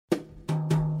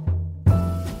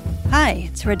Hi,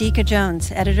 it's Radhika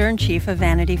Jones, Editor-in-Chief of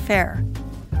Vanity Fair.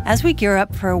 As we gear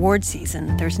up for award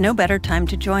season, there's no better time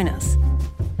to join us.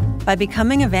 By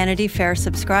becoming a Vanity Fair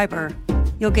subscriber,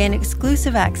 you'll gain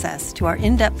exclusive access to our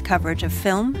in-depth coverage of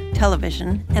film,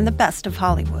 television, and the best of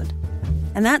Hollywood.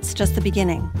 And that's just the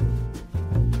beginning.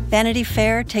 Vanity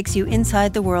Fair takes you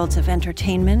inside the worlds of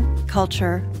entertainment,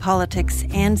 culture, politics,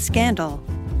 and scandal,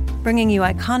 bringing you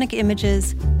iconic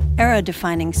images,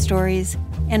 era-defining stories,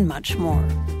 and much more.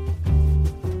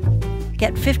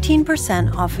 Get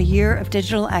 15% off a year of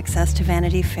digital access to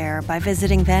Vanity Fair by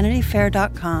visiting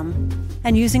vanityfair.com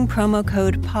and using promo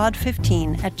code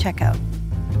POD15 at checkout.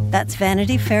 That's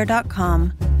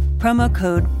vanityfair.com, promo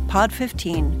code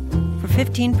POD15 for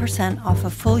 15% off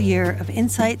a full year of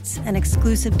insights and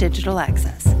exclusive digital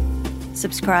access.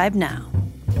 Subscribe now.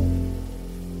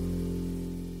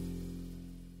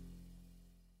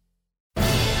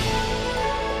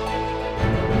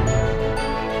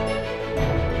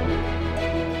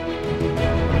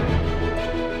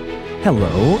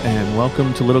 Hello, and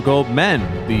welcome to Little Gold Men,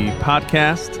 the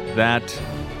podcast that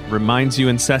reminds you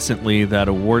incessantly that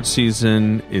award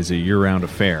season is a year-round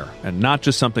affair, and not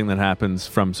just something that happens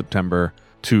from September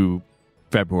to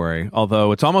February,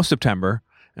 although it's almost September,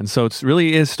 and so it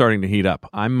really is starting to heat up.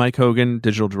 I'm Mike Hogan,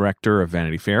 Digital Director of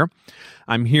Vanity Fair.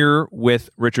 I'm here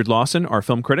with Richard Lawson, our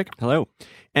film critic. Hello.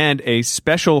 And a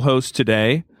special host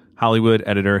today, Hollywood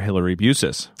editor Hillary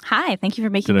Busis. Hi, thank you for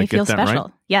making me feel special.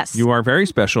 Right? Yes. You are very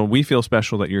special. We feel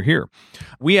special that you're here.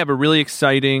 We have a really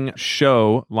exciting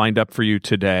show lined up for you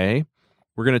today.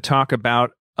 We're going to talk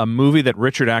about a movie that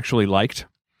Richard actually liked.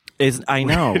 I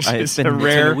know. It's a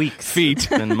rare weeks. feat. It's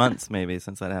been months maybe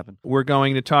since that happened. We're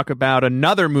going to talk about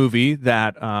another movie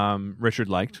that Richard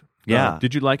liked. Yeah.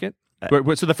 Did you like it?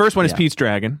 So the first one is Pete's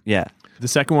Dragon. Yeah. The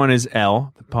second one is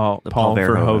Elle, the Paul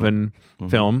Verhoeven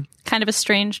film. Kind of a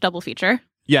strange double feature.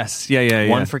 Yes. Yeah.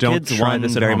 One for Don't kids, try one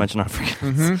this at very home. much not for kids.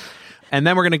 Mm-hmm. And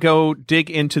then we're going to go dig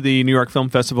into the New York Film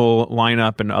Festival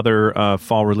lineup and other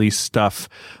fall release stuff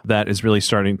that is really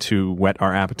starting to whet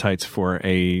our appetites for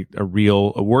a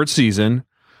real award season.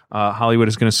 Hollywood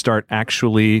is going to start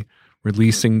actually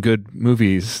releasing good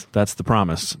movies. That's the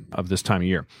promise of this time of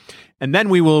year. And then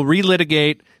we will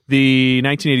relitigate the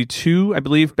 1982, I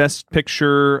believe, Best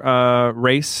Picture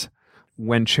race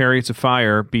when Chariots of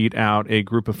Fire beat out a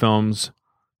group of films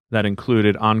that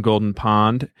included On Golden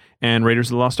Pond and Raiders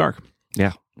of the Lost Ark.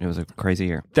 Yeah, it was a crazy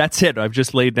year. That's it. I've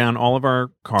just laid down all of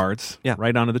our cards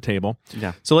right onto the table.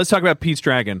 Yeah. So let's talk about Pete's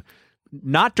Dragon.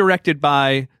 Not directed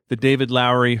by the David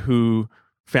Lowery who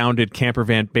founded Camper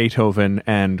Van Beethoven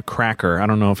and Cracker. I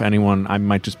don't know if anyone, I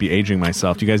might just be aging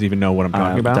myself. Do you guys even know what I'm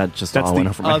talking about? That's all went the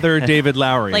over my other head. David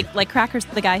Lowery. Like Cracker's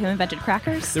the guy who invented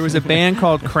crackers? There was a band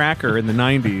called Cracker in the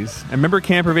 90s. And remember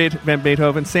Camper Van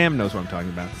Beethoven? Sam knows what I'm talking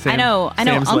about. I know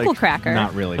Sam's Uncle like, Cracker.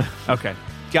 Not really. Okay.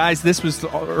 Guys, this was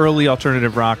the early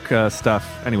alternative rock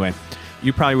stuff. Anyway,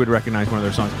 you probably would recognize one of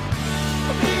their songs.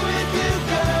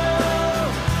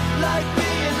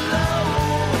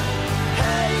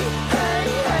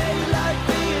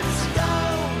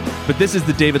 But this is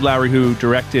the David Lowery who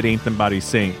directed Ain't Them Bodies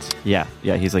Saints. Yeah,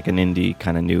 he's like an indie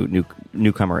kind of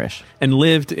newcomer-ish. And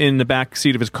lived in the back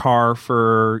seat of his car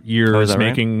for years,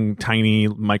 making tiny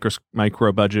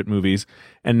micro budget movies.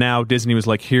 And now Disney was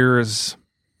like, here's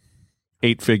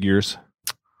 8 figures.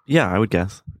 Yeah, I would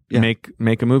guess. Yeah.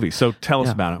 Make a movie. So tell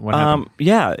us about it. What happened?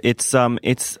 Yeah, it's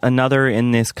another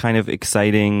in this kind of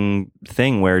exciting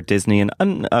thing where Disney and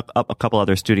a couple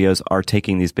other studios are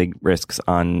taking these big risks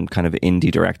on kind of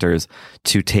indie directors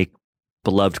to take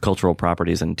beloved cultural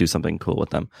properties and do something cool with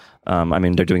them. I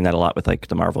mean, they're doing that a lot with like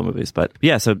the Marvel movies, but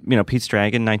yeah. So Pete's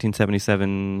Dragon,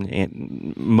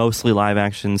 1977, mostly live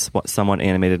action, somewhat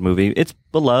animated movie. It's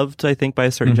beloved, I think, by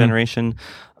a certain generation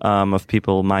of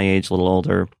people my age, a little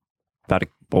older. About a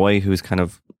boy who's kind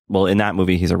of, well, in that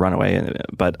movie he's a runaway,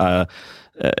 but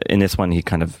in this one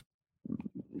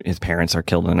his parents are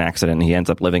killed in an accident and he ends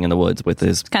up living in the woods with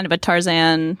his... It's kind of a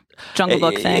Tarzan Jungle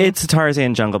Book thing. It's a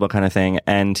Tarzan Jungle Book kind of thing,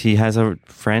 and he has a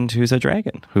friend who's a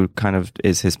dragon who kind of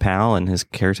is his pal and his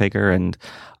caretaker, and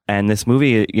this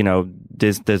movie,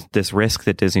 this risk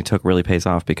that Disney took really pays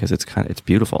off because it's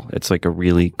beautiful. It's like a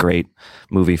really great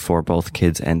movie for both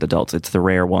kids and adults. It's the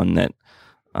rare one that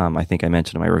I think I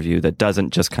mentioned in my review that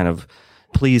doesn't just kind of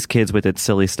please kids with its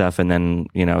silly stuff and then,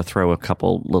 throw a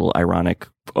couple little ironic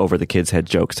over the kids' head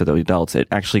jokes to the adults. It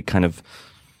actually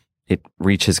it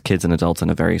reaches kids and adults in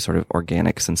a very sort of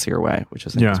organic, sincere way, which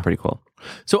is pretty cool.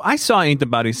 So I saw Ain't the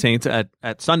Body Saints at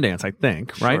Sundance, I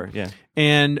think, right? Sure, yeah.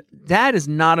 And that is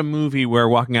not a movie where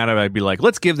walking out of it, I'd be like,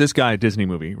 let's give this guy a Disney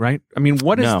movie, right? I mean,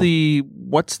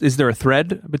 is there a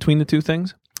thread between the two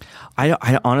things?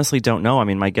 I honestly don't know. I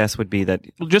mean, my guess would be that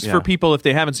just for people if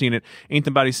they haven't seen it, Ain't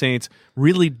the Body Saints,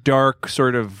 really dark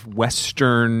sort of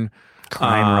Western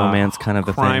crime romance kind of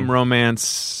a crime thing.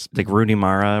 Romance, like Rooney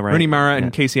Mara, right? Rooney Mara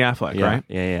and Casey Affleck, right?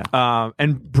 Yeah.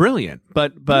 And brilliant,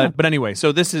 but anyway,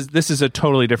 so this is a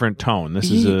totally different tone. This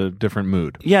is a different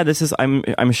mood. Yeah, this is.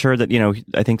 I'm sure that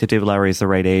I think that David Lowery is the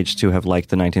right age to have liked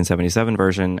the 1977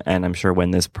 version, and I'm sure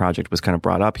when this project was kind of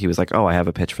brought up, he was like, "Oh, I have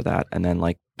a pitch for that," and then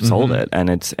sold it, and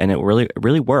it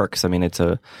really works. I mean, it's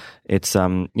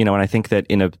and I think that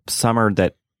in a summer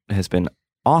that has been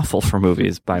awful for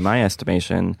movies by my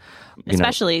estimation,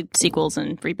 especially sequels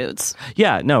and reboots.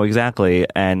 Yeah, no, exactly.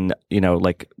 And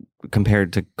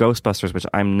compared to Ghostbusters, which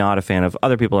I'm not a fan of,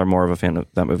 other people are more of a fan of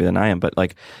that movie than I am, but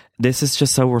this is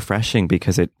just so refreshing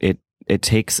because it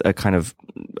takes a kind of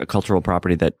a cultural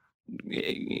property that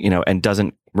and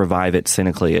doesn't revive it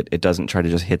cynically. It doesn't try to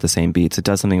just hit the same beats. It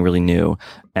does something really new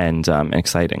and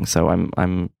exciting. So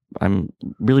I'm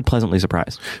really pleasantly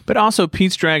surprised. But also,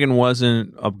 Pete's Dragon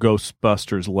wasn't a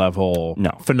Ghostbusters level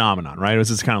phenomenon, right? It was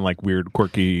just kind of like weird,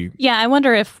 quirky. Yeah, I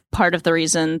wonder if part of the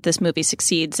reason this movie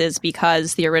succeeds is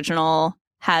because the original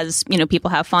has, people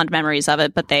have fond memories of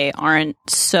it, but they aren't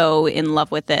so in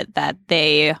love with it that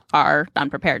they are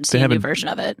unprepared to see a new version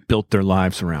of it. Built their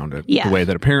lives around it the way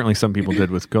that apparently some people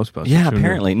did with Ghostbusters. Yeah,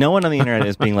 apparently. No one on the internet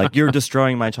is being like, you're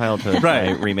destroying my childhood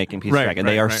by remaking Pete's Dragon.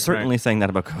 They are certainly saying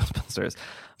that about Ghostbusters.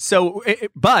 So,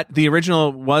 but the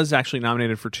original was actually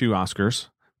nominated for 2 Oscars.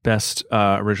 Best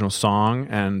original song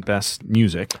and best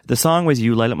music. The song was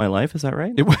 "You Light Up My Life." Is that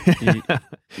right? It was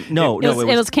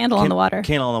 "Candle on the Water."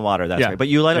 "Candle on the Water." That's right. But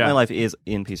 "You Light Up My Life" is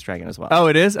in Pete's Dragon as well. Oh,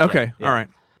 it is. Okay, all right.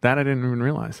 That I didn't even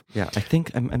realize. Yeah, I think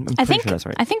I'm pretty sure that's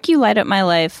right. I think "You Light Up My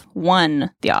Life"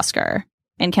 won the Oscar,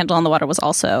 and "Candle on the Water" was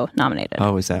also nominated.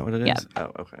 Oh, is that what it is? Yeah.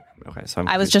 Oh, okay. So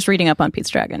I was just reading up on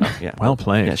Pete's Dragon. Oh, yeah. Well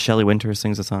played. Yeah, Shelley Winters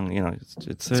sings a song.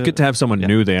 It's good to have someone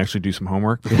new. They actually do some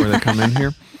homework before they come in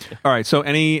here. All right. So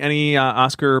any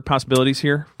Oscar possibilities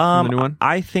here from the new one?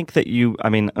 I think that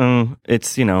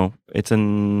it's it's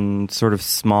a sort of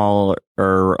small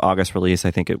August release.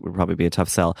 I think it would probably be a tough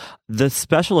sell. The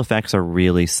special effects are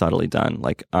really subtly done.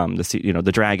 Like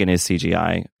the dragon is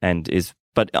CGI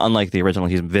but unlike the original,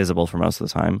 he's visible for most of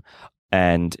the time.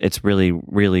 And it's really,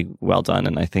 really well done.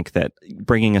 And I think that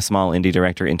bringing a small indie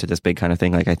director into this big kind of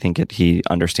thing, I think he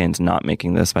understands not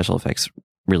making the special effects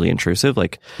really intrusive. They're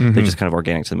just kind of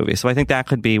organic to the movie. So I think that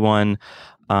could be one.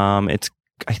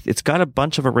 It's got a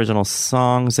bunch of original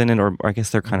songs in it, or I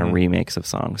guess they're kind of remakes of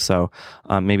songs. So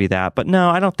maybe that. But no,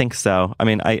 I don't think so. I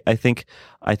mean, I think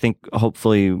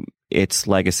hopefully its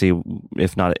legacy,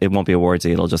 if not, it won't be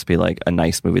awardsy. It'll just be like a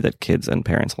nice movie that kids and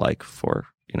parents like for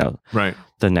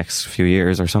the next few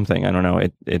years or something. I don't know.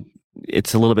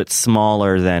 It's a little bit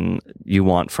smaller than you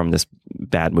want from this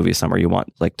bad movie summer. You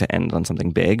want to end on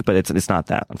something big, but it's not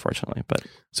that, unfortunately. But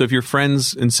so if your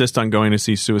friends insist on going to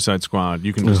see Suicide Squad,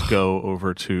 you can just go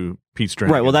over to Pete's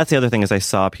Dragon. Right. Well, that's the other thing is I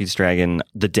saw Pete's Dragon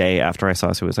the day after I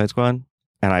saw Suicide Squad.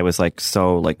 And I was I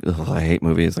hate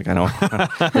movies. I know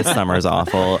this summer is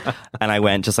awful. And I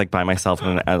went just by myself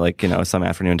and some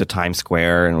afternoon to Times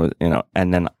Square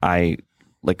and then I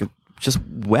just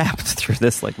wept through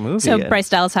this movie. So Bryce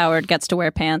Dallas Howard gets to wear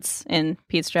pants in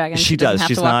Pete's Dragon. She does. Have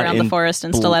She's to walk not around the forest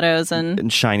in stilettos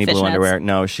and shiny blue fishnets. underwear.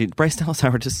 No, Bryce Dallas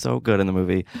Howard is so good in the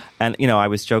movie. And I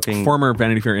was joking. Former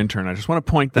Vanity Fair intern. I just want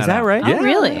to point that out. Is that right? Oh,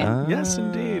 really? Yes,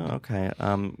 indeed. Okay.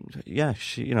 Yeah.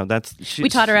 She. We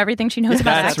taught her everything she knows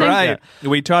about that's acting. Right. Yeah.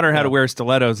 We taught her how to wear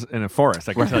stilettos in a forest.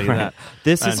 I can tell you that.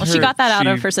 This is. She got that out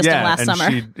of her system last summer.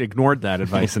 She ignored that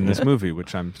advice in this movie,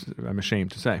 which I'm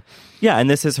ashamed to say. Yeah, and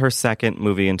this is her second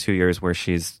movie in 2 years where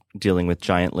she's dealing with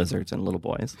giant lizards and little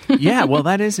boys. Yeah, well,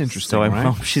 that is interesting. So I right?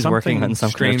 hope she's working on some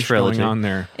strange kind of trilogy going on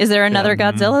there. Is there another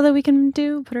Godzilla that we can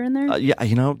do? Put her in there?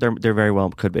 Yeah, there very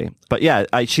well could be. But yeah,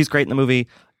 she's great in the movie.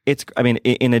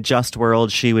 In a just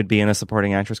world, she would be in a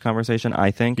supporting actress conversation,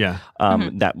 I think. Yeah.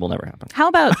 That will never happen. How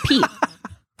about Pete?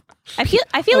 I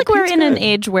feel like we're in an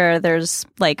age where there's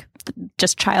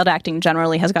just child acting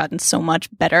generally has gotten so much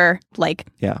better.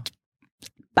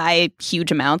 By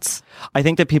huge amounts. I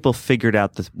think that people figured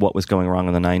out what was going wrong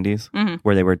in the 90s,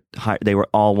 where they were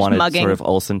all wanted Mugging. sort of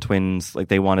Olsen twins,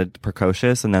 they wanted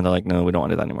precocious, and then they're like, no, we don't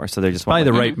want it anymore. So they just want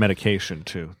the right medication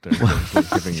too. They're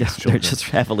giving these children. They're just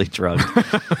heavily drugged.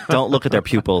 Don't look at their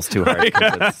pupils too hard.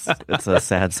 It's a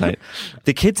sad sight.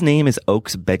 The kid's name is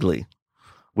Oaks Begley,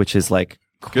 which is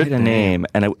quite a name,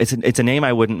 and it's a name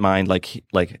I wouldn't mind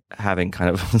having kind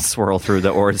of swirl through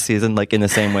the awards season, in the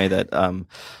same way that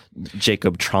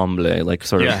Jacob Tremblay, like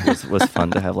sort of was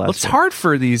fun to have last Well, it's year. hard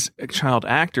for these child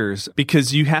actors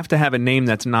because you have to have a name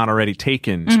that's not already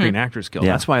taken Screen Actors Guild.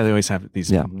 Yeah. That's why they always have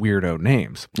these weirdo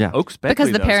names. Yeah. Oaks Beckley,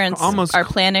 Because the though, is parents almost are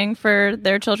planning for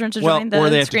their children to join or they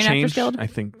the have Screen to change, Actors Guild. I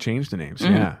think, change the names.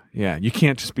 Yeah. You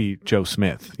can't just be Joe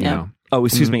Smith, you Yeah. know. Oh,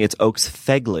 excuse me, it's Oaks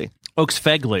Fegley. Oaks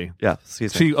Fegley. Yeah,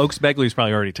 excuse me. See, Oaks Begley is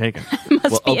probably already taken.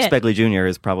 Must be Oaks it. Begley Jr.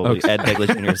 is probably Ed Begley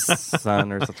Jr.'s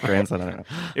son or grandson. I don't know.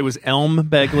 It was Elm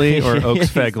Begley or Oaks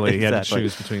Fegley. He had to Exactly.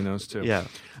 choose between those two. Yeah.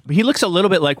 But he looks a little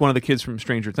bit like one of the kids from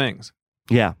Stranger Things,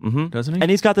 Yeah, doesn't he? And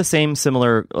he's got the same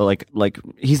similar like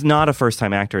he's not a first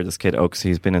time actor. This kid Oaks,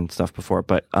 he's been in stuff before,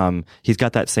 but he's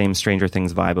got that same Stranger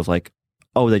Things vibe of like,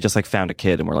 oh, they just like found a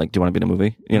kid and we're like, do you want to be in a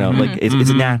movie? You know, like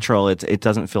it's natural. It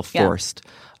doesn't feel forced.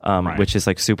 Right. Which is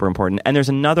like super important. And there's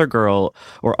another girl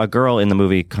or a girl in the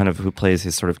movie kind of who plays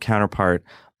his sort of counterpart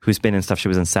who's been in stuff. She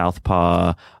was in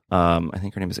Southpaw. I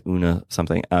think her name is Una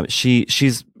something.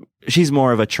 She's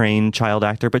more of a trained child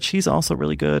actor, but she's also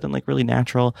really good and like really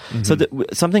natural. So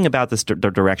something about this the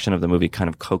direction of the movie kind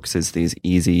of coaxes these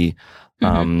easy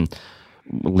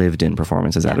lived in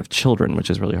performances out of children, which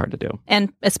is really hard to do.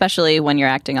 And especially when you're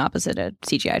acting opposite a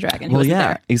CGI dragon who Well, isn't yeah,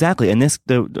 there. exactly. And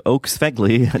the Oaks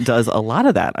Fegley does a lot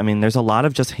of that. I mean, there's a lot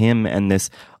of just him and this,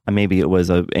 maybe it was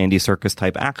a Andy Serkis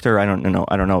type actor. I don't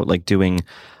know, like doing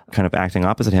kind of acting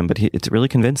opposite him, but it's really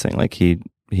convincing. Like he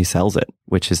sells it,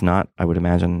 which is not, I would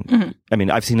imagine. I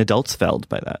mean, I've seen adults felled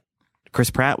by that. Chris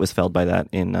Pratt was felled by that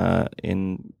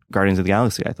in Guardians of the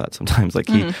Galaxy. I thought sometimes like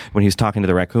when he was talking to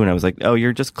the raccoon, I was like, oh,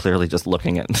 you're just clearly just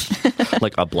looking at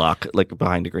like a block, like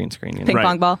behind a green screen. You know? Ping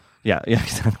pong ball. Yeah,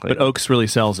 exactly. But Oaks really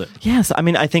sells it. Yes, I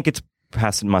mean, I think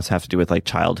must have to do with like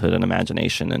childhood and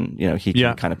imagination, and you know, he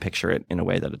can kind of picture it in a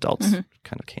way that adults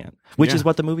kind of can't, which is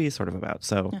what the movie is sort of about.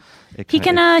 So He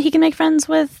can make friends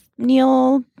with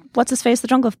Neil. What's his face? The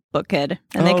Jungle Book kid,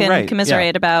 and they can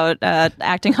commiserate about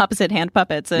acting opposite hand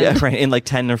puppets. And, yeah, right. In like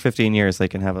 10 or 15 years, they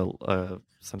can have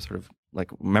some sort of like,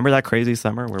 remember that crazy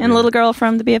summer where and Little Girl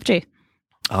from the BFG.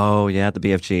 Oh yeah, the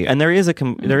BFG, and there is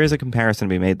a comparison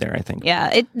to be made there. I think.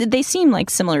 Yeah, they seem like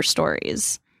similar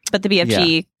stories, but the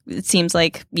BFG it seems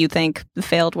like you think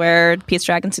failed where Pete's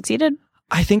Dragon succeeded.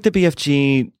 I think the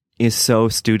BFG is so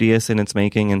studious in its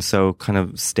making and so kind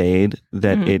of staid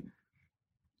that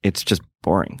it's just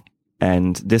boring.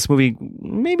 And this movie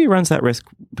maybe runs that risk,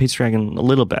 Pete's Dragon, a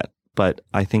little bit, but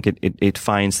I think it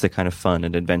finds the kind of fun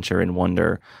and adventure and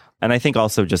wonder. And I think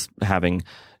also just having,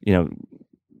 you know,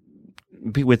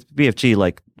 with BFG,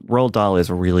 like Roald Dahl is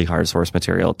really hard source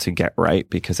material to get right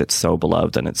because it's so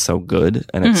beloved and it's so good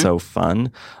and it's so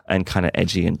fun and kind of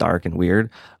edgy and dark and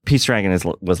weird. Pete's Dragon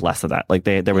was less of that. Like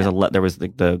there was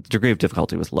the degree of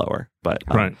difficulty was lower, but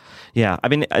Right. Yeah, I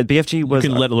mean BFG was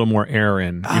You can let a little more air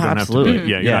in. You don't absolutely. have to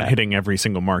be, you're not hitting every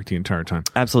single mark the entire time.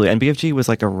 absolutely, and BFG was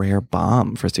like a rare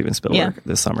bomb for Steven Spielberg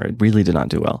this summer. It really did not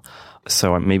do well.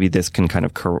 So maybe this can kind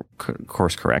of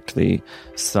course correct the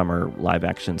summer live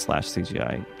action /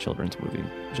 CGI children's movie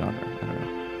genre. I don't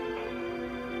know.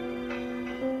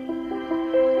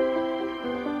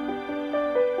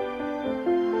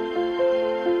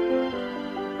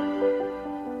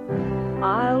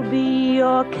 I'll be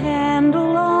your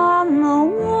candle on the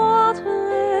water.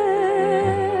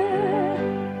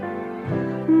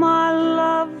 My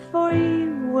love for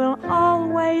you will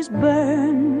always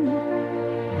burn.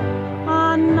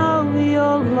 I know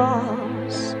you're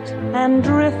lost and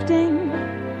drifting,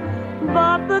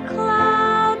 but the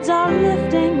clouds are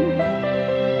lifting.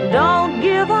 Don't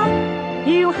give up,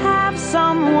 you have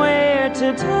somewhere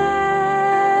to turn.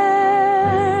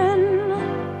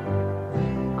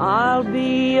 I'll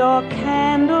be your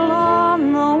candle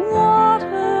on the water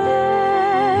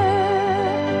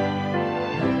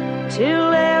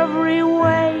till every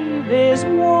wave is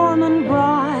warm and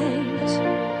bright.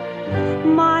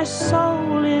 My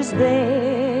soul is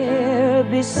there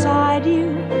beside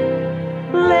you.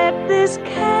 Let this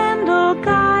candle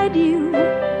guide you.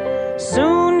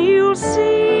 Soon you'll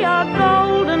see a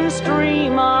golden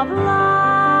stream of light.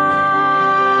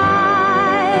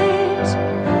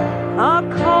 A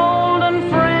cold and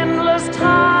friendless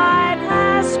tide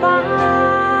has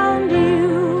found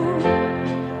you.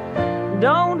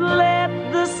 Don't let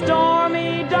the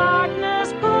stormy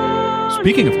darkness pull.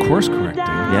 Speaking of course correcting,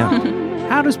 Yeah.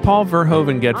 how does Paul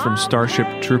Verhoeven get from Starship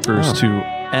Troopers to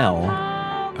Elle,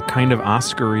 a kind of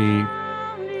Oscar-y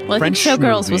Well, I French think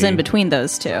Showgirls was movie? in between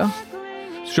those two.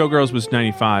 Showgirls was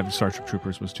 95, Starship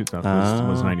Troopers was 2000,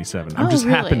 was 97. I just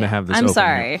really? happened to have this I'm open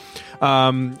sorry.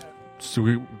 here.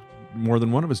 So more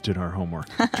than one of us did our homework,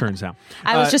 turns out.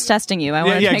 I was just testing you. I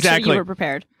wanted to make sure exactly. you were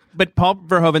prepared. But Paul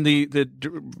Verhoeven, the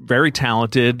very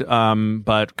talented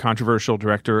but controversial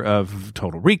director of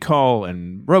Total Recall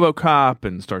and RoboCop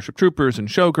and Starship Troopers and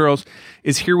Showgirls,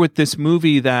 is here with this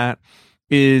movie that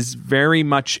is very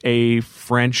much a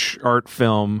French art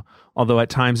film, although at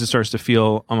times it starts to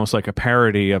feel almost like a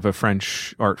parody of a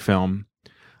French art film.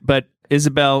 But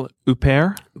Isabelle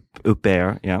Huppert,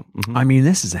 yeah. Mm-hmm. I mean,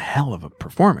 this is a hell of a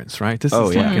performance, right? This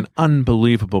is like an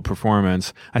unbelievable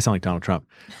performance. I sound like Donald Trump.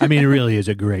 I mean, it really is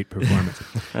a great performance.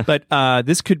 But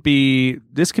this could be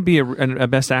a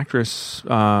Best Actress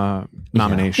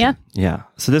nomination. Yeah.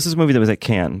 So this is a movie that was at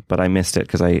Cannes, but I missed it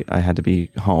because I had to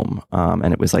be home,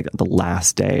 and it was like the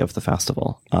last day of the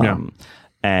festival.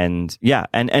 And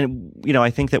I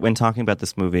think that when talking about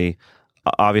this movie,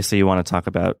 obviously you want to talk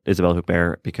about Isabelle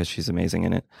Huppert because she's amazing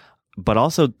in it, but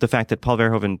also the fact that Paul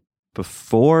Verhoeven,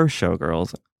 before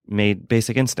Showgirls, made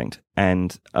Basic Instinct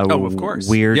and of course.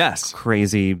 Weird,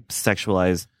 crazy,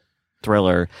 sexualized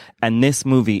thriller. And this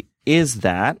movie is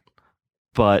that,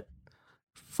 but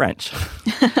French.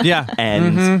 Yeah.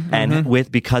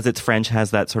 And because it's French,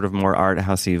 has that sort of more art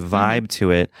housey vibe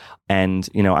to it. And,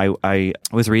 I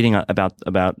was reading about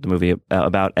the movie,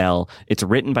 about Elle. It's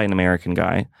written by an American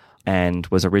guy and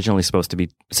was originally supposed to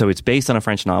be, so it's based on a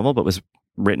French novel, but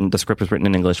the script was written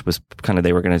in English, was kind of,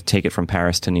 they were going to take it from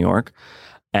Paris to New York.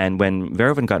 And when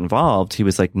Verhoeven got involved, he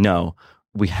was like, no,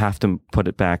 we have to put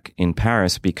it back in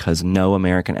Paris because no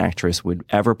American actress would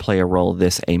ever play a role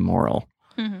this amoral.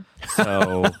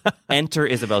 So enter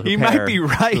Isabelle Huppert. He might be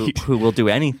right. Who will do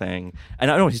anything. And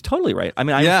I know he's totally right. I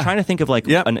mean, I was trying to think of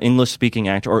an English-speaking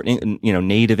actor or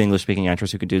native English-speaking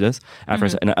actress who could do this.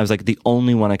 And I was like, the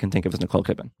only one I can think of is Nicole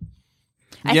Kidman.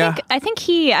 I think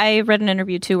I read an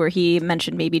interview too where he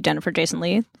mentioned maybe Jennifer Jason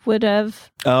Leigh would have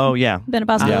been a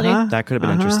possibility. That could have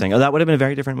been interesting. Oh, that would have been a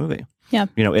very different movie. Yeah.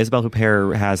 Isabelle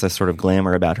Huppert has a sort of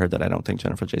glamour about her that I don't think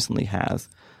Jennifer Jason Leigh has.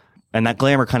 And that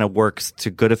glamour kind of works to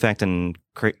good effect and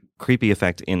creepy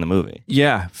effect in the movie.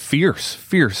 Yeah,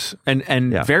 fierce,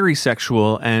 and very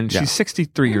sexual. And she's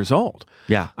 63 years old.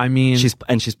 Yeah, I mean, she's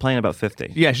playing about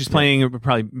 50. Yeah, she's playing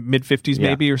probably mid-50s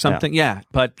maybe or something. Yeah,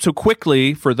 but so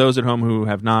quickly, for those at home who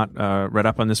have not read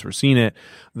up on this or seen it,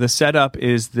 the setup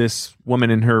is this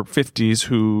woman in her 50s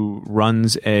who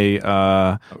runs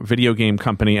a video game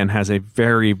company and has a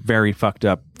very, very fucked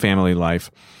up family life.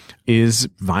 Is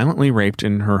violently raped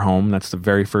in her home. That's the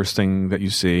very first thing that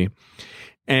you see.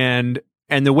 And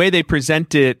the way they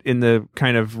present it in the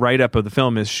kind of write-up of the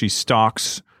film is she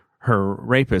stalks her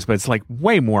rapist, but it's like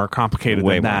way more complicated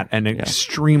than that and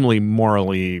extremely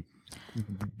morally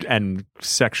and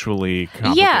sexually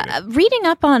complicated. Yeah, reading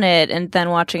up on it and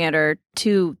then watching it are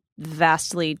two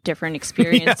vastly different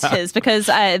experiences because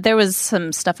there was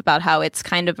some stuff about how it's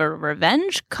kind of a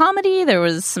revenge comedy. There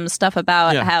was some stuff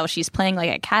about how she's playing like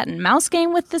a cat and mouse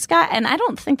game with this guy, and I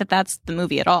don't think that that's the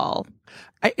movie at all.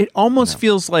 It almost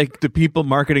feels like the people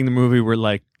marketing the movie were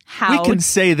like, we can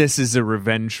say this is a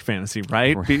revenge fantasy,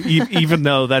 right? Even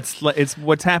though it's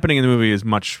what's happening in the movie is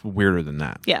much weirder than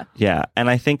that. Yeah. And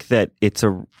I think that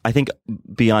I think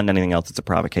beyond anything else, it's a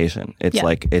provocation. It's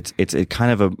like, it's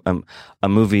kind of a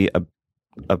movie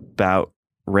about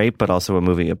rape, but also a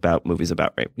movie about movies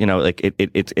about rape.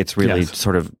 It's really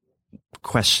sort of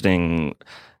questioning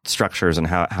structures and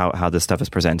how this stuff is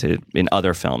presented in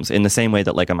other films, in the same way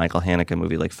that like a Michael Haneke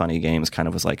movie like Funny Games kind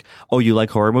of was like, oh, you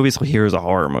like horror movies? Well, here's a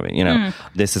horror movie.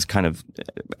 This is kind of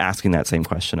asking that same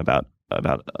question about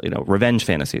revenge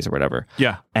fantasies or whatever.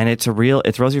 Yeah. And it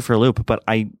throws you for a loop. But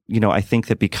I think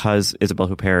that because Isabelle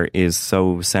Huppert is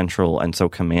so central and so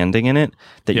commanding in it,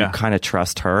 that you kind of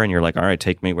trust her and you're like, all right,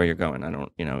 take me where you're going. I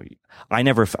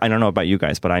don't know about you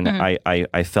guys, but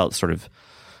I felt sort of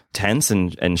tense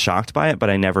and shocked by it, but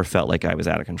I never felt like I was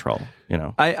out of control.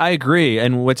 I agree.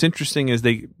 And what's interesting is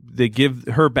they give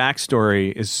her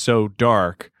backstory is so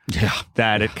dark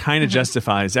that it kind of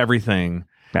justifies everything.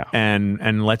 Yeah.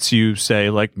 And lets you say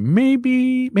like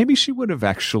maybe she would have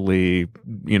actually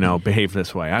behaved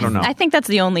this way. I don't know. I think that's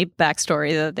the only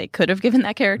backstory that they could have given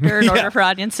that character in order for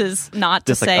audiences not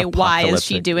to say why is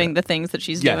she doing the things that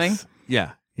she's doing.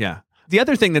 Yeah. The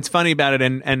other thing that's funny about it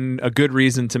and a good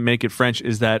reason to make it French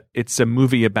is that it's a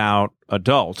movie about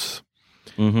adults.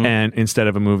 And instead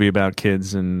of a movie about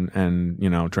kids and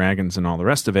dragons and all the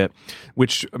rest of it,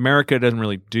 which America doesn't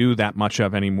really do that much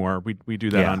of anymore. We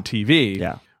do that on TV.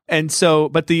 Yeah. And so,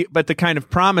 but the kind of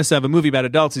promise of a movie about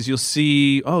adults is you'll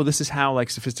see, oh, this is how like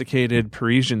sophisticated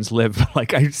Parisians live.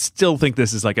 Like, I still think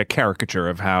this is like a caricature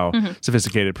of how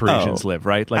sophisticated Parisians live,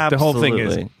 right? Like the whole thing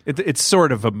is, it's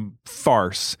sort of a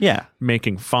farce,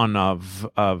 making fun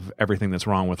of everything that's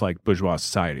wrong with like bourgeois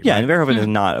society. Yeah, right? and Verhoeven is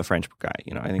not a French guy.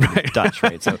 You know, I think he's Dutch,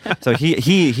 right? So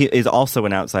he is also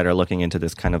an outsider looking into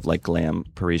this kind of like glam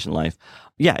Parisian life.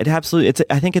 Yeah, it absolutely.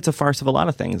 I think it's a farce of a lot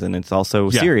of things, and it's also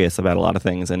serious about a lot of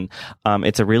things, and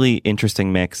it's a really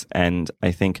interesting mix. And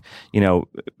I think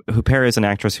Huppert is an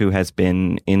actress who has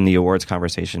been in the awards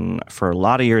conversation for a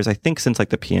lot of years. I think since like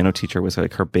The Piano Teacher was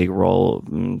like her big role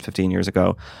 15 years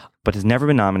ago, but has never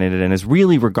been nominated and is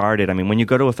really regarded. I mean, when you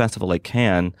go to a festival like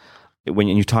Cannes, when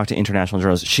you talk to international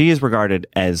journalists, she is regarded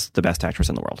as the best actress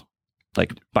in the world,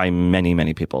 like by many,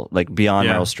 many people, like beyond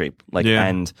Meryl Streep, like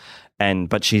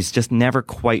but she's just never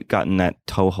quite gotten that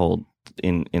toehold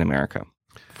in America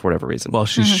for whatever reason. Well,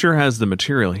 she sure has the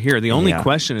material here. The only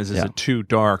question is it too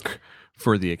dark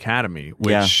for the Academy?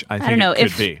 Which I think don't know it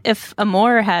could be. If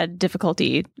Amour had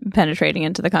difficulty penetrating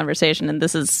into the conversation, and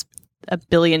this is a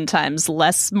billion times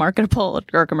less marketable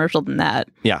or commercial than that.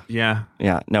 Yeah.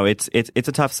 No, it's a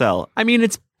tough sell. I mean,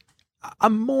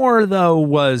 Amour though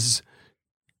was.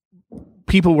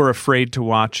 People were afraid to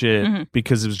watch it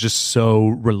because it was just so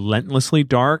relentlessly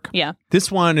dark. Yeah. This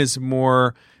one is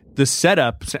more the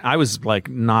setup. I was like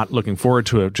not looking forward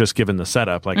to it just given the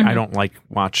setup. Like I don't like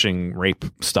watching rape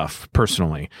stuff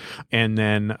personally. And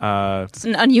then it's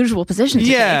an unusual position to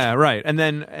take. Right. And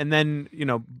then,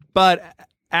 but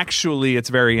actually it's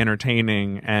very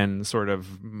entertaining and sort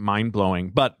of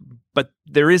mind-blowing. But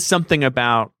there is something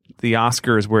about the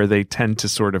Oscars where they tend to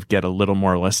sort of get a little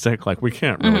moralistic. Like, we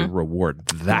can't really reward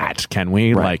that, can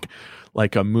we? Right.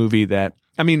 Like a movie that,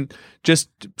 I mean, just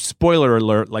spoiler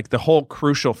alert, like the whole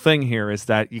crucial thing here is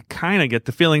that you kind of get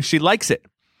the feeling she likes it.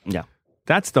 Yeah.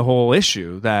 That's the whole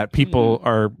issue, that people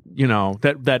are,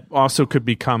 that also could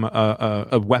become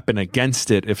a weapon against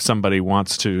it if somebody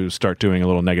wants to start doing a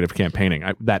little negative campaigning.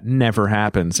 That never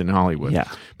happens in Hollywood. Yeah.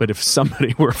 But if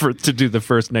somebody were to do the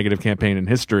first negative campaign in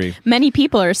history. Many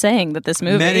people are saying that this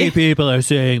movie. Many people are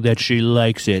saying that she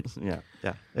likes it.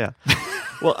 Yeah.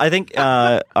 Well, I think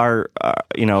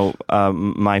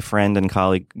my friend and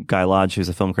colleague Guy Lodge, who's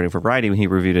a film critic for Variety, when he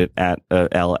reviewed it at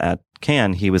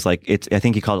Cannes, he was like, I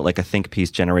think he called it like a think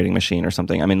piece generating machine or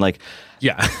something. I mean, like,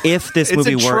 if this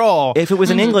movie were, if it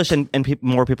was in English and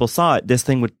more people saw it, this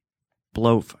thing would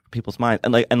blow people's minds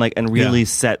and really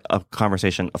set a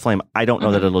conversation aflame. I don't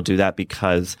know that it'll do that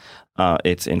because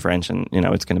it's in French and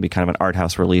it's going to be kind of an art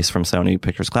house release from Sony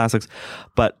Pictures Classics,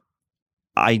 but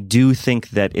I do think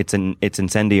that it's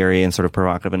incendiary and sort of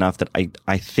provocative enough that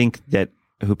I think that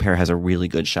Huppert has a really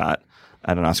good shot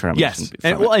at an Oscar nomination.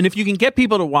 Yes, and if you can get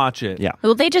people to watch it,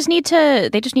 well, they just need to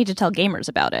tell gamers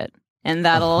about it, and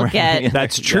that'll get.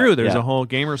 That's true. There's a whole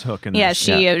gamers hook in this.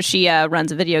 She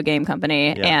runs a video game company,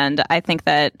 and I think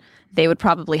that they would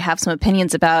probably have some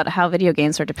opinions about how video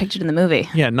games are depicted in the movie.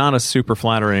 Yeah, not a super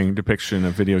flattering depiction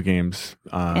of video games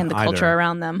and the culture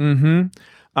around them.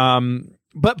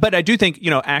 But I do think,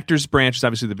 actors branch is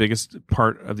obviously the biggest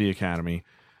part of the Academy.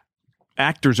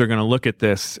 Actors are going to look at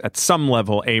this at some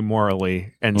level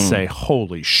amorally and say,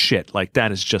 holy shit, like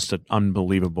that is just an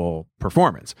unbelievable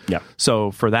performance. Yeah.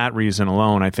 So for that reason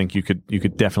alone, I think you could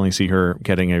definitely see her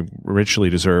getting a richly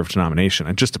deserved nomination,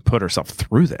 and just to put herself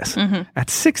through this at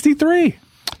 63.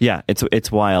 Yeah,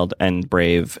 it's wild and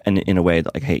brave, and in a way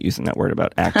that, like, I hate using that word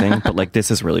about acting, but like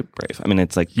this is really brave. I mean,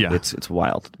 it's like it's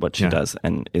wild what she does,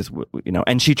 and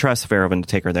and she trusts Verhoeven to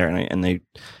take her there, and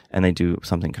they do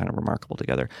something kind of remarkable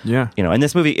together. Yeah, and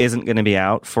this movie isn't going to be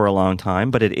out for a long time,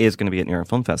 but it is going to be at New York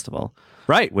Film Festival,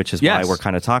 right? Which is why we're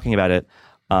kind of talking about it.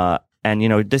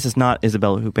 And this is not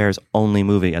Isabelle Huppert's only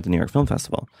movie at the New York Film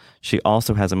Festival. She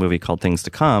also has a movie called Things to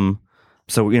Come.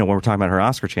 So, when we're talking about her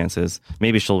Oscar chances,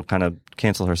 maybe she'll kind of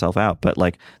cancel herself out. But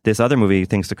like this other movie,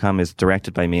 Things to Come, is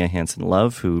directed by Mia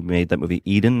Hansen-Løve, who made that movie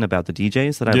Eden about the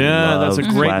DJs that I loved that's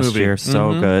a great last movie. year.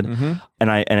 So good.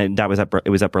 And it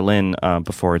was at Berlin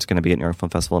before it's going to be at New York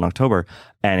Film Festival in October,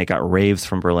 and it got raves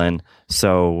from Berlin.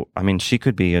 So I mean, she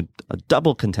could be a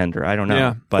double contender. I don't know.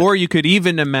 Yeah. But, or you could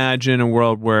even imagine a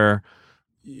world where,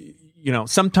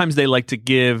 sometimes they like to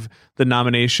give the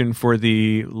nomination for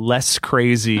the less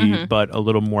crazy but a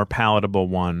little more palatable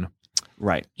one.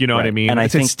 Right. You know what I mean? And I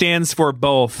it think stands for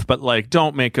both, but like,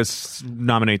 don't make us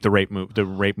nominate the rape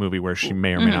movie where she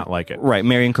may or may not like it. Right.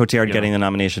 Marion Cotillard getting the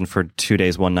nomination for 2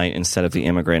 Days, One Night instead of The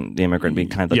Immigrant. The Immigrant being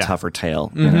kind of the tougher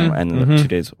tale, you know, and the 2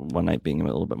 Days, One Night being a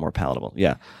little bit more palatable.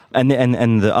 Yeah. And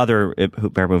the other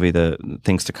Hoop Bear movie, The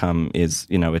Things to Come, is,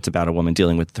 you know, it's about a woman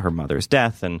dealing with her mother's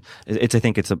death, and I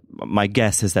think my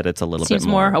guess is that it's a little Seems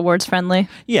bit more awards friendly.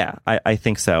 Yeah, I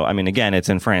think so. I mean, again, it's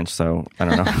in French, so I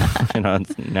don't know. You know,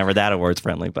 it's never that awards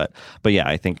friendly, but yeah,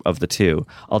 I think of the two.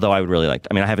 Although I would really like.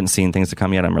 I mean, I haven't seen Things to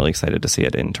Come yet. I'm really excited to see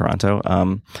it in Toronto.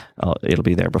 It'll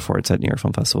be there before it's at New York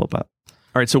Film Festival. But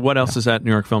all right, so what else is at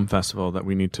New York Film Festival that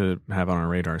we need to have on our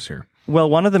radars here?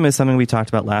 Well, one of them is something we talked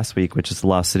about last week, which is The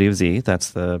Lost City of Z.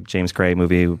 That's the James Gray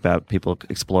movie about people,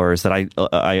 explorers, that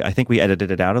I think we edited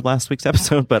it out of last week's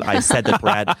episode, but I said that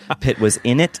Brad Pitt was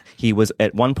in it. He was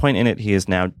at one point in it. He is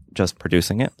now just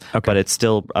producing it. Okay. But it's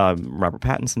still Robert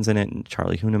Pattinson's in it, and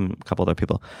Charlie Hunnam, a couple other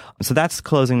people. So that's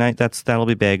closing night. That'll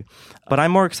be big. But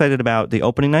I'm more excited about the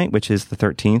opening night, which is the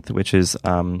 13th, which is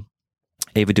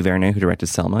Ava DuVernay, who directed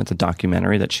Selma. It's a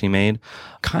documentary that she made,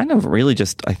 kind of really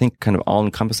just, I think, kind of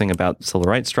all-encompassing about civil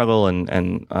rights struggle,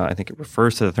 and I think it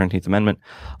refers to the 13th Amendment.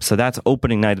 So that's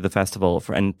opening night of the festival,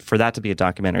 and for that to be a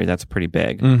documentary, that's pretty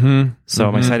big. So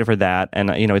I'm excited for that,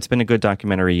 and you know, it's been a good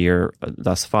documentary year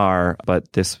thus far,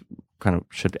 but this kind of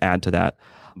should add to that.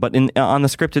 But on the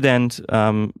scripted end,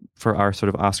 for our sort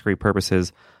of Oscar-y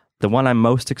purposes, the one I'm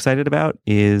most excited about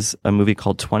is a movie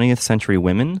called 20th Century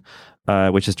Women,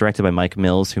 which is directed by Mike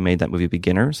Mills, who made that movie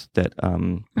Beginners. That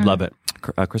love it,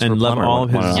 Christopher and love Plummer, all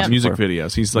of his music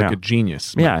videos. He's like a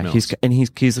genius. Yeah, he's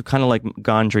kind of like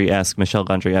Gondry-esque, Michel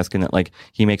Gondry-esque, in that like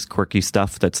he makes quirky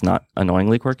stuff that's not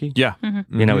annoyingly quirky. Yeah,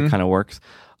 you know, it kind of works.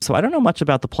 So I don't know much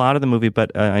about the plot of the movie,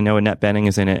 but I know Annette Bening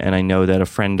is in it, and I know that a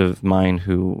friend of mine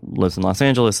who lives in Los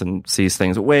Angeles and sees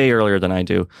things way earlier than I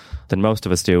do, than most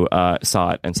of us do, saw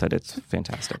it and said it's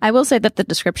fantastic. I will say that the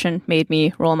description made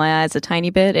me roll my eyes a tiny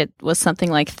bit. It was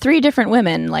something like 3 different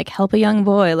women like help a young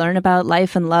boy learn about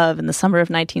life and love in the summer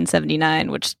of 1979,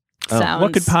 which sounds...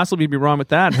 What could possibly be wrong with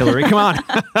that, Hillary? Come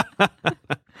on.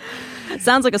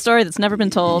 Sounds like a story that's never been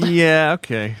told. Yeah,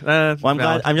 okay. Well,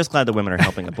 I'm just glad the women are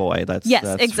helping a boy. That's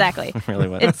exactly. Really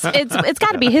what it's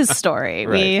got to be his story.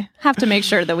 Right. We have to make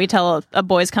sure that we tell a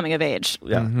boy's coming of age.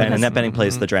 Yeah, and Annette Bening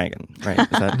plays the dragon, right? Is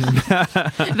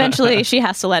that... Eventually, she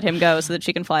has to let him go so that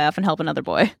she can fly off and help another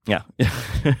boy. Yeah.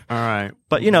 All right,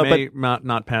 but you know,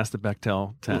 not pass the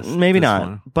Bechdel test. Maybe not.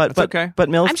 One. But okay. But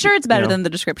Mills, I'm sure it's better than the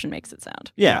description makes it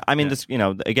sound. Yeah, I mean, this, you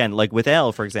know, again, like with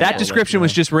Elle, for example, that description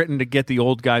was just written to get the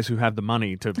old guys who have the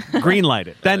money to greenlight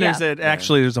it. Then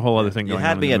there's a whole other thing going on. You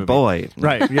had me at boy,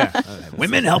 right? Yeah,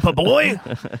 women help a boy.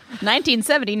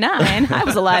 1979. I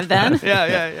was alive then.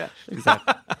 Yeah.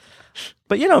 Exactly.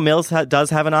 But you know, Mills does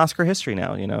have an Oscar history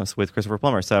now, you know, with Christopher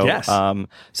Plummer. So, yes.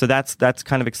 So that's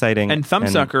kind of exciting. And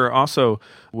Thumbsucker also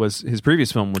was his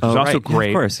previous film, which is also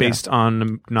great, based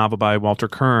on a novel by Walter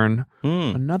Kern,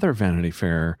 another Vanity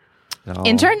Fair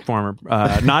intern, former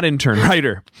not intern,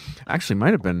 writer. Actually,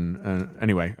 might have been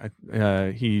anyway.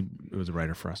 He was a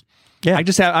writer for us. Yeah,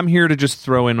 I'm here to just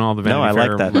throw in all the Vanity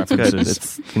Fair like that.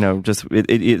 references. It's you know, just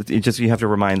it just you have to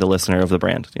remind the listener of the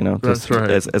brand, you know, that's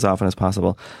right, as often as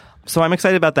possible. So I'm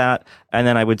excited about that. And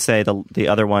then I would say the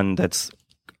other one that's,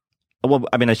 well,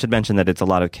 I mean, I should mention that it's a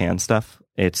lot of Cannes stuff.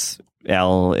 It's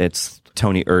Elle, it's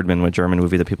Toni Erdmann, a German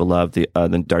movie that people love, the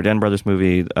Dardenne Brothers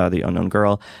movie, The Unknown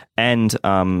Girl, and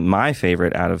my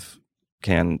favorite out of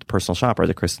Cannes, Personal Shopper,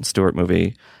 the Kristen Stewart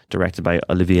movie directed by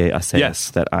Olivier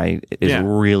Assayas, that is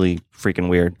really freaking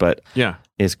weird, but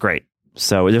is great.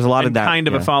 So there's a lot of that. Kind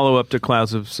of a follow-up to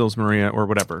Clouds of Sils Maria or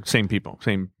whatever. Same people,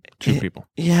 same two people.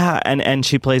 Yeah, and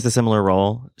she plays a similar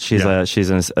role. She's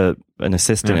an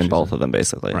assistant in both of them,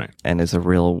 basically. Right. And it's a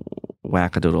real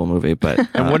wackadoodle movie. But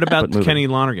and what about Kenny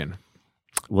Lonergan?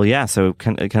 Well, yeah, so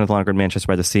Kenneth Lonergan, Manchester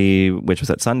by the Sea, which was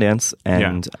at Sundance,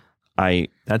 and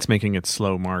that's making its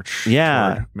slow march.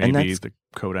 Yeah, maybe the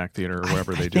Kodak Theater or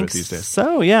wherever they do it these days.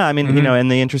 So yeah, I mean, you know, and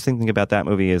the interesting thing about that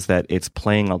movie is that it's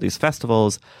playing all these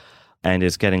festivals and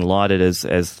is getting lauded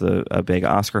as a big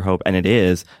Oscar hope, and it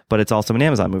is, but it's also an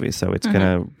Amazon movie, so it's going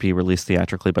to be released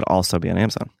theatrically, but also be on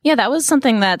Amazon. Yeah, that was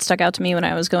something that stuck out to me when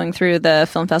I was going through the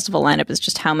film festival lineup, is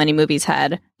just how many movies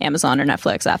had Amazon or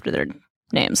Netflix after their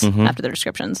names, after their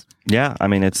descriptions. Yeah, I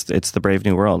mean, it's the brave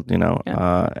new world, you know,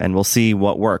 and we'll see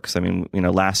what works. I mean, you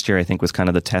know, last year I think was kind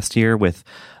of the test year with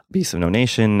Beasts of No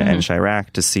Nation and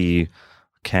Chirac to see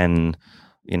can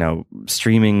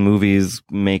streaming movies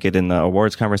make it in the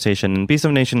awards conversation. And Beast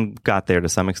of a Nation got there to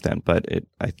some extent, but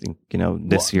I think,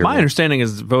 this year. My understanding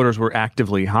is voters were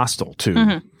actively hostile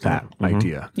to that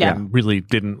idea. Yeah. And really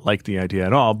didn't like the idea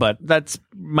at all. But that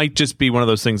might just be one of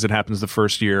those things that happens the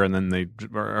first year and then they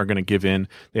are going to give in.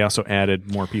 They also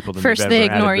added more people than First they've they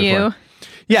ever ignore added you. before.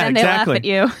 Yeah, and exactly.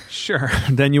 they laugh at you. Sure.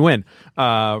 Then you win.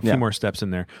 A few more steps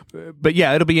in there. But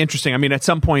yeah, it'll be interesting. I mean, at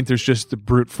some point, there's just the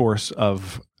brute force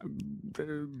of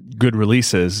good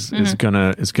releases is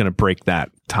gonna break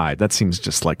that tide. That seems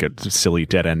just like a silly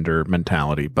dead ender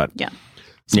mentality. But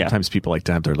sometimes people like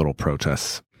to have their little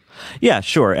protests. Yeah,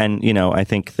 sure. And, I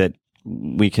think that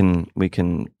we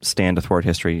can stand athwart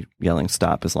history yelling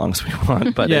stop as long as we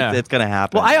want, but it's going to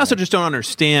happen. Well, I also just don't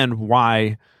understand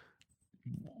why,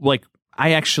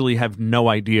 I actually have no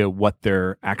idea what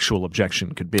their actual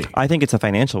objection could be. I think it's a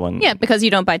financial one. Yeah, because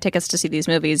you don't buy tickets to see these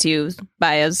movies. You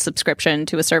buy a subscription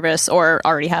to a service or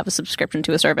already have a subscription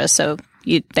to a service, so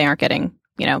they aren't getting,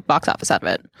 box office out of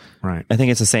it. Right. I think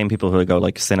it's the same people who go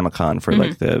like CinemaCon for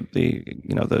like the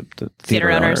theater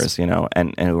owners,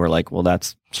 and who are like, well,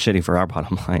 that's shitty for our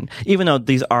bottom line. Even though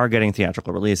these are getting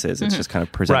theatrical releases, it's just kind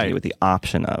of presenting you with the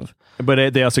option of.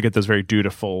 But they also get those very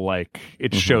dutiful,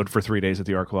 it showed for 3 days at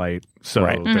the ArcLight, so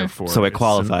therefore so it it's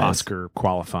qualifies. an Oscar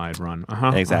qualified run.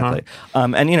 Exactly.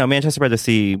 And Manchester by the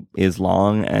Sea is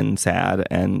long and sad,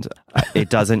 and it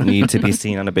doesn't need to be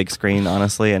seen on a big screen,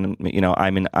 honestly. And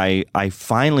I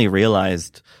finally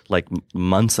realized,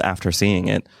 months after seeing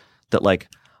it, that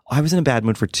I was in a bad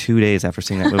mood for 2 days after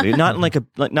seeing that movie. Not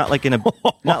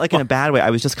in a bad way. I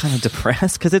was just kind of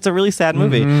depressed because it's a really sad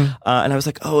movie. And I was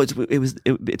like, oh,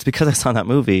 it's because I saw that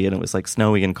movie and it was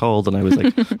snowy and cold, and I was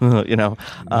like,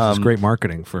 It's great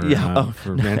marketing for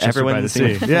Manchester by the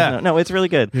Sea. Yeah, no, it's really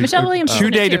good. Michelle Williams.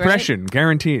 2 day too, depression, right?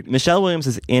 guaranteed. Michelle Williams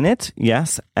is in it,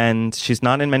 yes, and she's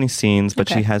not in many scenes, but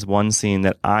she has one scene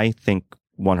that I think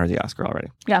won her the Oscar already.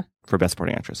 Yeah, for Best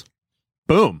Supporting Actress.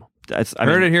 Boom. I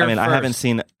haven't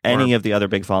seen any of the other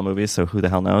big fall movies, so who the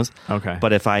hell knows? Okay.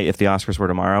 But if the Oscars were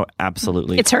tomorrow,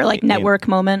 absolutely. It's her network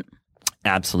moment.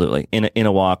 Absolutely. In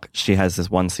a walk, she has this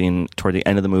one scene toward the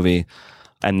end of the movie,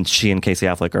 and she and Casey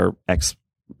Affleck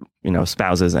are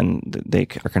spouses, and they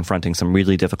are confronting some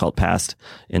really difficult past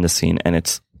in the scene, and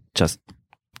it's just,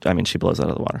 she blows it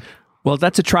out of the water. Well,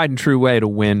 that's a tried and true way to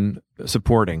win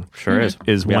supporting. Sure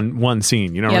is one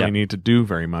scene. You don't really need to do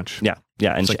very much. Yeah.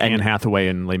 Yeah, and Anne Hathaway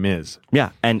in Les Mis. Yeah,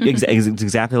 and it's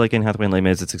exactly like Anne Hathaway in Les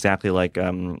Mis. It's exactly like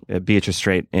Beatrice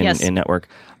Straight in Network.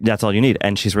 That's all you need,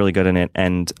 and she's really good in it.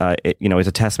 And it's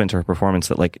a testament to her performance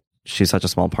that she's such a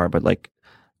small part, but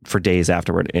for days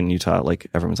afterward in Utah,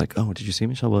 everyone's like, "Oh, did you see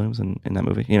Michelle Williams in that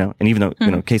movie?" And even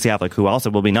though Casey Affleck, who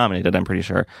also will be nominated, I'm pretty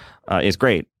sure, is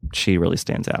great. She really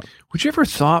stands out. Would you ever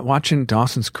thought watching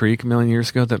Dawson's Creek a million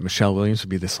years ago that Michelle Williams would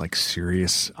be this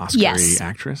serious Oscar-y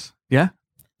actress? Yeah.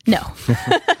 No.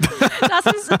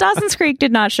 Dawson's Creek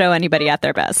did not show anybody at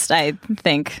their best, I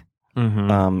think.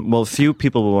 Well, few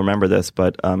people will remember this,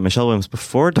 but Michelle Williams,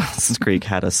 before Dawson's Creek,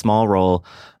 had a small role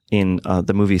in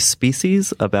the movie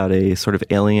Species, about a sort of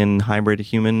alien hybrid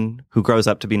human who grows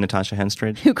up to be Natasha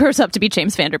Henstridge. Who grows up to be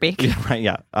James Van Der Beek. Yeah, right,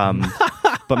 yeah.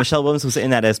 But Michelle Williams was in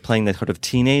that as playing the sort of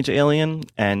teenage alien.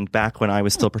 And back when I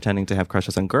was still pretending to have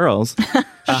crushes on girls,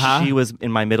 she was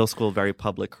in my middle school very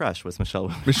public crush was Michelle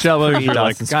Williams. Michelle Williams, you're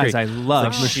like, guys, I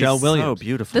love Michelle Williams. So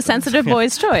beautiful. The sensitive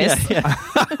boy's choice.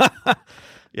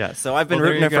 Yeah, so I've been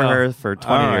rooting for her for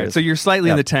 20 years. So you're slightly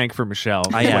in the tank for Michelle.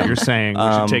 I am. What you're saying.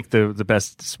 We should take the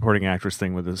best supporting actress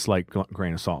thing with a slight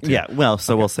grain of salt. Yeah, well,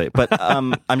 so we'll see. But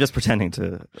I'm just pretending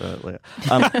to.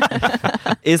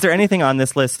 Is there anything on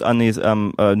this list, on these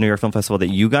New York Film Festival, that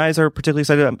you guys are particularly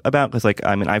excited about? Because,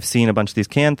 I've seen a bunch of these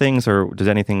Cannes things, or does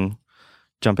anything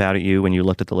jump out at you when you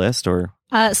looked at the list? Or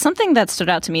something that stood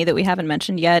out to me that we haven't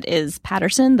mentioned yet is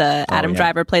Patterson, the Adam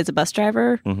Driver plays a bus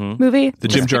driver movie. The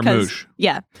Jim Jarmusch.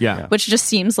 Yeah. Which just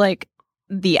seems like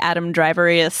the Adam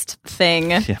Driveriest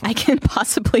thing I can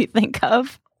possibly think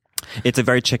of. It's a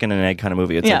very chicken and egg kind of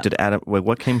movie. It's like,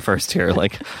 what came first here?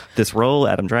 This role,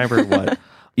 Adam Driver, what?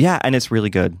 Yeah, and it's really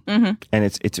good. And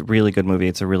it's a really good movie.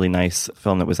 It's a really nice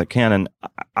film that was at Cannes. And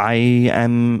I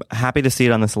am happy to see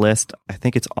it on this list. I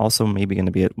think it's also maybe going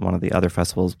to be at one of the other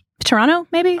festivals. Toronto,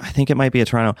 maybe? I think it might be at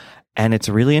Toronto. And it's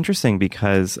really interesting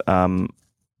because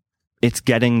it's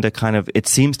getting it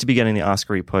seems to be getting the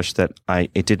Oscar-y push that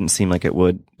it didn't seem like it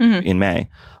would in May.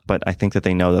 But I think that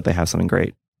they know that they have something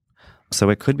great. So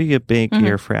it could be a big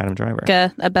year for Adam Driver.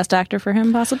 A best actor for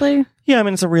him, possibly? Yeah,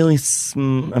 it's a really, it's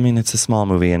a small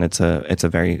movie and it's a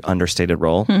very understated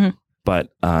role.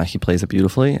 but he plays it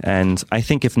beautifully. And I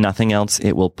think if nothing else,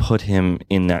 it will put him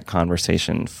in that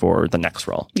conversation for the next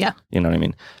role. Yeah. You know what I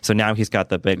mean? So now he's got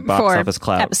the big box For office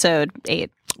clout. episode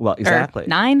 8. Well, exactly. Or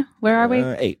 9? Where are we?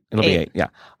 8. It'll be 8,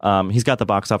 yeah. He's got the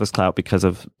box office clout because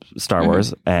of Star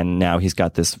Wars, and now he's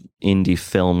got this indie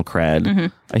film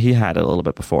cred. He had it a little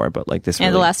bit before, but like this. And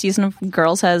really, the last season of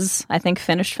Girls has, I think,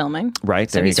 finished filming. right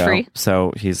So there he's you go. free.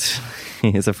 So he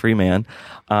is a free man.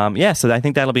 So I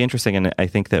think that'll be interesting, and I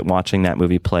think that watching that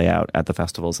movie play out at the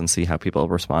festivals and see how people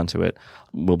respond to it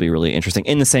will be really interesting.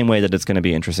 In the same way that it's going to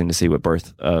be interesting to see what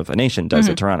Birth of a Nation does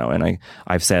at Toronto. And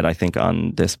I've said, I think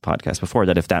on this podcast before,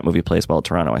 that if that movie plays well at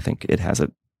Toronto, I think it has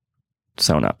it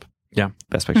sewn up. Yeah.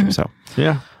 Best Picture. So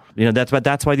Yeah.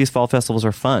 that's why these fall festivals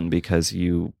are fun, because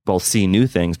you both see new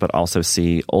things, but also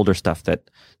see older stuff that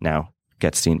now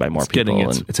gets seen by more people.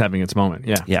 It's having its moment.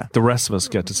 Yeah. Yeah. The rest of us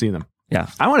get to see them. Yeah.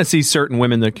 I want to see certain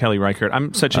women, the Kelly Reichardt.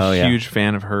 I'm such a yeah. huge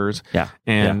fan of hers. Yeah.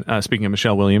 And speaking of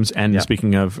Michelle Williams and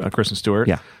speaking of Kristen Stewart.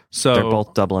 Yeah. So They're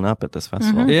both doubling up at this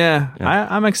festival. Yeah.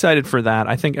 I'm excited for that.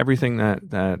 I think everything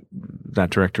that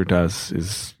director does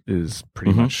is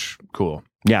pretty much cool.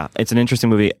 Yeah. It's an interesting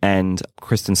movie, and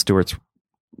Kristen Stewart's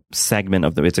segment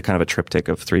of it's a kind of a triptych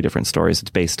of 3 different stories.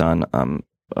 It's based on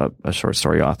a short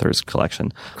story author's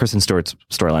collection. Kristen Stewart's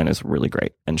storyline is really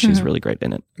great, and she's really great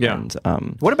in it. Yeah.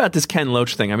 And, What about this Ken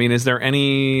Loach thing? I mean, is there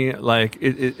any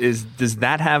does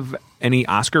that have any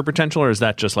Oscar potential, or is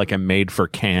that just like a made for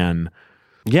Cannes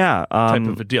type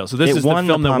of a deal? So this is the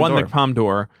film that won the Palme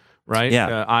d'Or, right?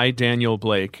 Yeah. I, Daniel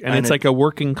Blake, and it's it- like a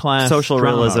working class social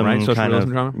drama, realism, right? Social kind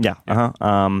realism of. drama.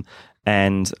 Yeah.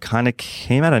 And kind of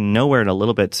came out of nowhere in a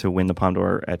little bit to win the Palme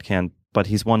d'Or at Cannes, but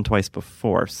he's won twice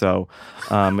before, so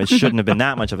it shouldn't have been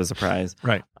that much of a surprise.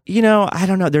 Right. I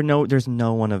don't know. There's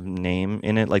no one of name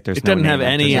in it. Like It doesn't have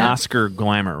any Oscar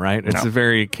glamour, right? It's No. a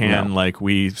very Cannes, No. like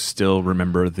we still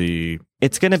remember the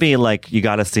It's going to be like, you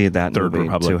got to see that Third movie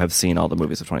Republic. to have seen all the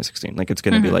movies of 2016. Like, it's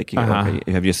going to be like,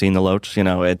 okay, have you seen The Loach?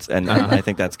 I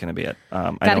think that's going to be it.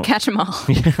 Gotta catch them all.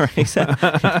 Yeah, right, exactly.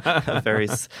 A very,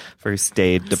 very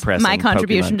staid, depressing. My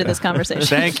contribution Pokemon. to this conversation.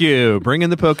 Thank you. Bring in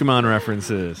the Pokemon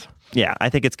references. Yeah, I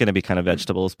think it's going to be kind of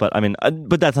vegetables, but I mean,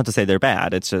 but that's not to say they're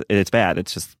bad. It's bad.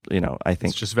 It's just, I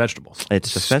think It's just vegetables.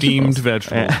 It's just steamed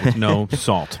vegetables. vegetables with no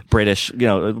salt. British,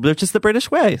 they're just the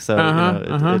British way. So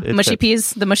it Mushy fits.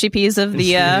 peas, the mushy peas of the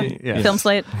Yes. film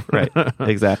slate. Right?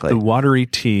 Exactly. The watery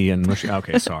tea and mushy.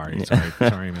 Okay, sorry,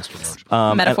 Mr.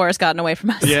 Roach. Metaphor has gotten away from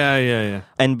us. Yeah.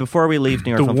 And before we leave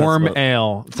New York The Film warm Festival,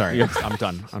 ale. Sorry, I'm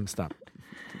done. I'm stopped.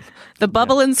 The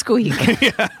bubble and squeak.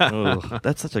 Ooh,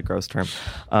 that's such a gross term.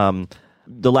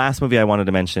 The last movie I wanted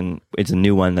to mention, it's a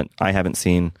new one that I haven't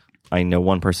seen. I know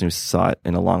one person who saw it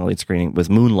in a long lead screening, was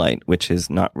Moonlight, which is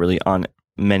not really on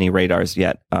many radars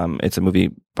yet. It's a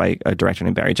movie by a director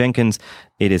named Barry Jenkins.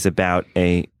 It is about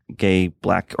a gay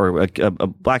black, or a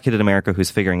black kid in America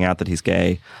who's figuring out that he's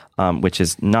gay, which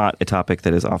is not a topic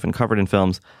that is often covered in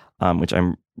films, which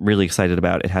I'm really excited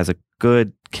about. It has a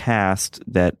good cast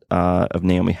of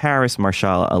Naomi Harris,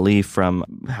 Mahershala Ali from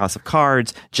House of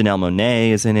Cards, Janelle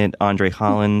Monáe is in it, Andre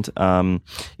Holland. So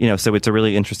it's a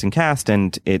really interesting cast,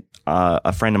 and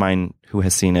a friend of mine who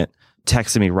has seen it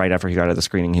texted me right after he got out of the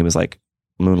screening. He was like,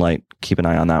 "Moonlight, keep an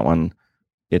eye on that one.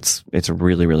 It's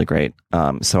really, really great."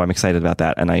 So I'm excited about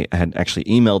that. And I had actually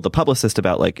emailed the publicist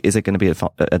about, like, is it going to be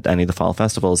at any of the fall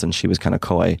festivals? And she was kind of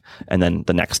coy. And then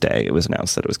the next day it was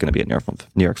announced that it was going to be at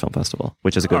New York Film Festival,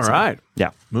 which is a good All sign. right. Yeah.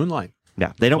 Moonlight.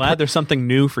 Yeah. They don't Glad there's something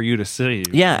new for you to see.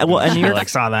 Yeah, well, and New York,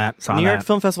 saw that. New York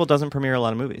Film Festival doesn't premiere a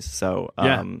lot of movies. So,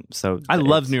 Yeah. I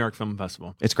love New York Film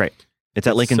Festival. It's great. It's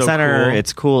at Lincoln so Center. cool.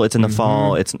 It's cool. It's in the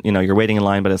fall. It's, you're waiting in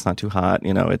line, but it's not too hot.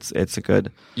 It's a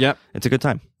good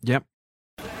time. Yep.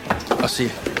 I'll see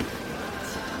you.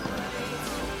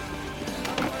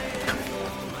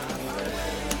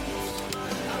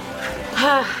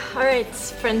 All right,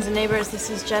 friends and neighbors, this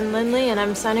is Jen Lindley, and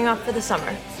I'm signing off for the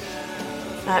summer.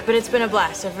 But it's been a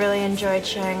blast. I've really enjoyed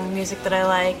sharing music that I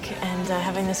like and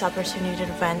having this opportunity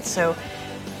to vent. So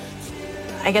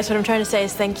I guess what I'm trying to say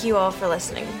is thank you all for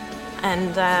listening,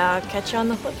 and I'll catch you on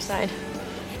the flip side.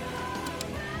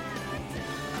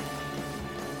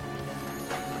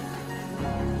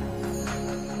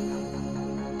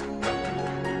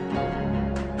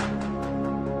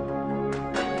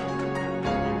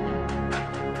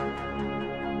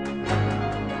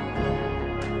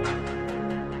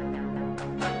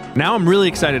 Now I'm really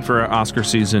excited for Oscar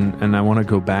season, and I want to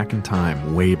go back in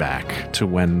time, way back to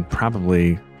when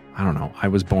probably, I don't know, I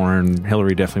was born.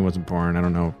 Hillary definitely wasn't born. I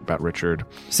don't know about Richard.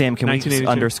 Sam, can we 1982.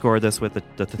 underscore this with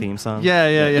the theme song? Yeah.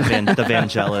 The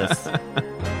Vangelis.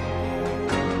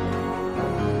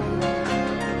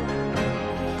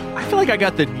 I feel like I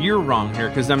got the year wrong here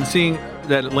because I'm seeing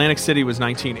that Atlantic City was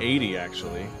 1980,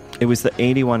 actually. It was the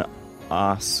 81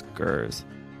 Oscars.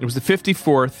 It was the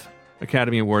 54th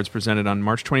Academy Awards presented on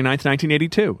March 29th,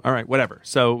 1982. All right, whatever.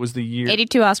 So it was the year...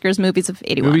 82 Oscars, movies of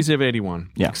 81. Movies of 81.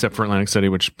 Yeah. Except for Atlantic City,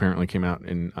 which apparently came out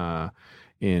in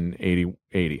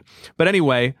 80. But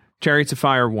anyway, Chariots of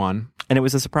Fire won. And it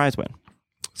was a surprise win.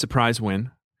 Surprise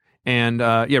win. And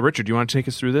Richard, do you want to take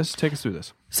us through this? Take us through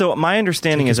this. So my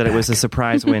understanding is that it was a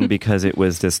surprise win because it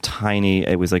was this tiny,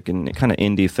 it was like a kind of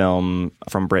indie film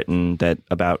from Britain that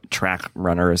about track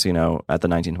runners, at the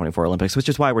 1924 Olympics, which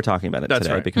is why we're talking about it That's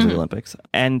today, right. because of the Olympics.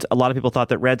 And a lot of people thought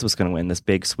that Reds was going to win, this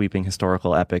big sweeping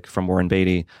historical epic from Warren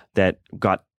Beatty that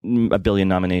got a billion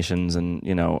nominations and,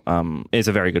 is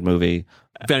a very good movie.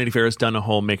 Vanity Fair has done a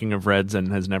whole making of Reds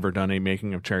and has never done a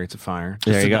making of Chariots of Fire. Just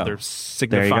There you go. another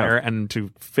signifier. And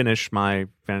to finish my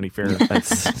Vanity Fair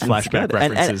flashback good.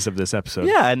 references of this episode.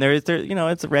 Yeah, and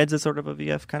it's Reds is sort of a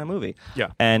VF kind of movie. Yeah.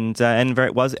 And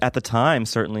it was at the time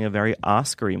certainly a very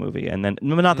Oscar-y movie. And then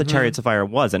not that Chariots of Fire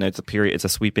was, and it's a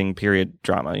sweeping period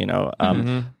drama,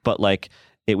 but like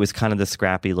it was kind of the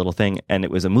scrappy little thing, and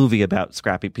it was a movie about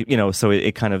scrappy people, so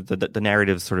it kind of the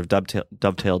narrative sort of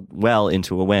dovetailed well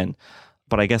into a win.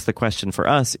 But I guess the question for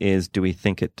us is, do we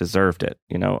think it deserved it?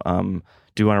 Do you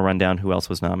want to run down who else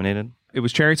was nominated? It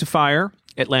was Chariots of Fire,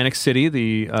 Atlantic City,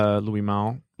 the Louis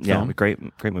Malle film. Yeah, great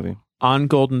movie. On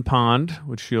Golden Pond,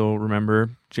 which you'll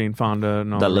remember, Jane Fonda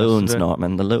and all The the rest of Loons, it.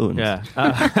 Norman, the Loons.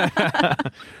 Yeah.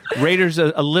 Raiders,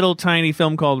 a little tiny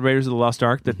film called Raiders of the Lost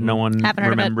Ark that no one Haven't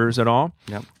heard of it. remembers at all.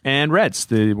 Yep. And Reds,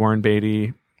 the Warren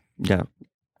Beatty Yeah.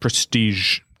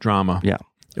 prestige drama. Yeah.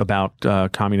 About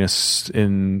communists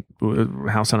in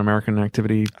House Un-American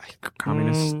Activity,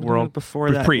 communist world. Before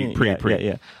that, Pre.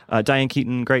 Diane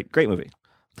Keaton, great movie.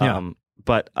 Yeah.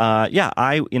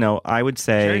 I would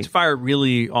say Chariots of Fire,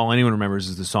 really, all anyone remembers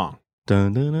is the song.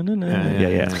 Dun, dun, dun, dun, dun.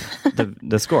 Yeah.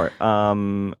 the score.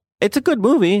 It's a good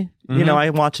movie. Mhm. I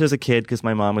watched it as a kid because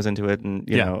my mom was into it, and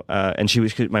and she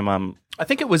was my mom. I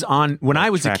think it was on when I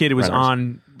was a Track kid. It was runners.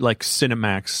 on like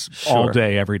Cinemax Sure. all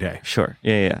day, every day. Sure,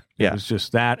 yeah. It was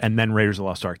just that, and then Raiders of the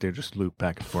Lost Ark. They just loop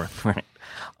back and forth. Right.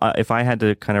 If I had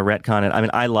to kind of retcon it, I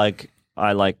mean, I like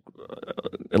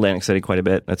Atlantic City quite a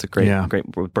bit. That's a great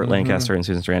with Burt Lancaster and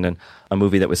Susan Sarandon. A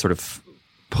movie that was sort of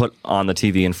put on the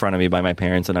TV in front of me by my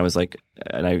parents, and I was like,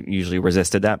 and I usually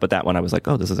resisted that, but that one I was like,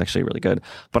 oh, this is actually really good.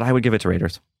 But I would give it to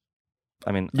Raiders.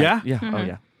 I mean, Yeah? Oh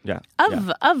yeah.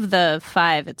 Of the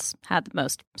five, it's had the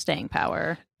most staying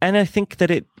power. And I think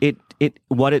that it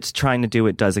what it's trying to do,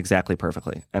 it does exactly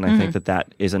perfectly. And I think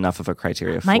that is enough of a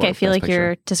criteria for Mike, I feel Best like you're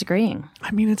Picture. disagreeing.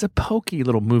 I mean, it's a pokey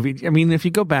little movie. I mean, if you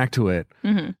go back to it,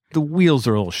 the wheels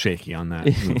are a little shaky on that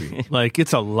movie. Like,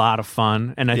 it's a lot of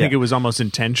fun, and I think it was almost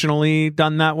intentionally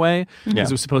done that way because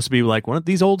it was supposed to be like one of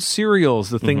these old serials,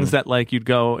 the things that like you'd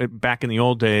go back in the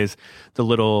old days, the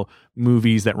little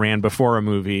movies that ran before a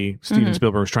movie. Steven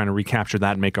Spielberg was trying to recapture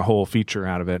that and make a whole feature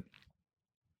out of it.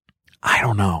 I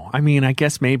don't know. I mean, I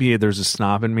guess maybe there's a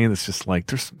snob in me that's just like,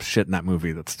 there's some shit in that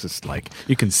movie that's just like,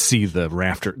 you can see the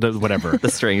rafter, whatever. The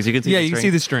strings. You can see Yeah, the you can strings. see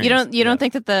the strings. You don't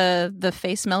think that the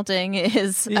face melting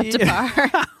is up to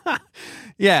par?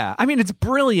 Yeah, I mean, it's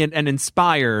brilliant and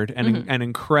inspired and and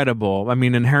incredible. I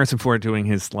mean, and Harrison Ford doing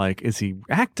his like, is he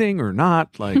acting or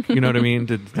not? Like, you know what I mean?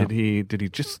 Did he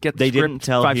just get the They script didn't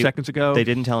tell 5 he- seconds ago? They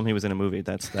didn't tell him he was in a movie.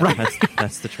 That's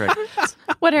the trick.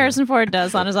 What Harrison Ford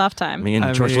does on his off time. Me and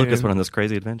I George mean- Lucas went on this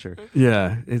crazy adventure.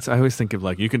 Yeah, I always think of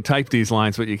like, you can type these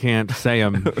lines, but you can't say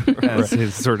them as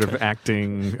his sort of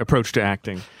acting approach to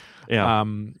acting. Yeah.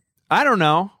 I don't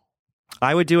know.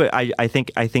 I would do it. I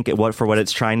think for what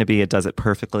it's trying to be, it does it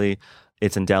perfectly.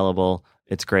 It's indelible.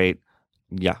 It's great.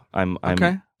 Yeah, I'm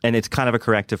Okay. And it's kind of a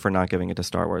corrective for not giving it to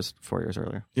Star Wars 4 years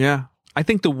earlier. Yeah. I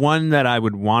think the one that I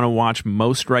would want to watch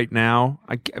most right now,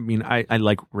 I mean, I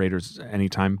like Raiders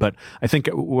anytime, but I think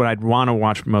what I'd want to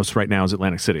watch most right now is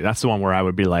Atlantic City. That's the one where I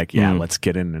would be like, yeah, let's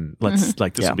get in and let's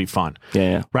like, this will be fun.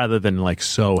 Yeah. Rather than like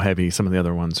so heavy. Some of the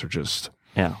other ones are just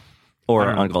Yeah. Or I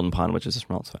don't know. on Golden Pond, which is a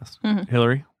Schmelz Fest.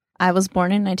 Hillary. I was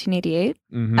born in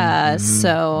 1988,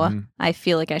 so I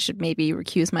feel like I should maybe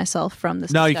recuse myself from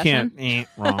this No, discussion. you can't.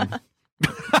 Wrong.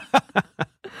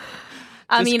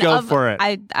 I Just mean, go for it.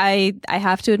 I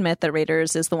have to admit that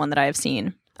Raiders is the one that I have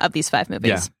seen of these five movies.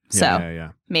 Yeah. So Yeah.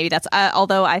 maybe that's.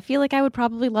 Although I feel like I would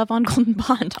probably love On Golden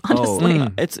Pond. Honestly,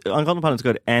 It's on Golden Pond. It's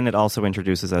good, and it also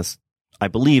introduces us. I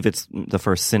believe it's the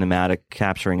first cinematic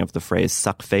capturing of the phrase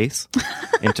 "suck face"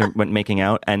 when making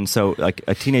out, and so like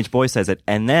a teenage boy says it,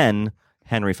 and then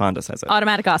Henry Fonda says it.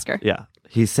 automatic Oscar. Yeah,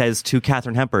 he says to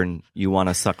Katharine Hepburn, "You want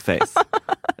to suck face."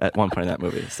 at one point in that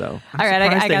movie. So All right,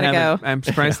 I gotta go. I'm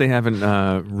surprised they haven't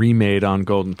remade On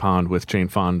Golden Pond with Jane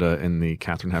Fonda in the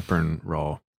Katharine Hepburn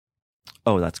role.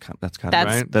 oh, that's kind of That's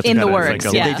right? That's in the kinda works.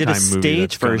 like a yeah. They did a lifetime movie stage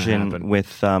that's gonna version happen.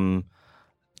 with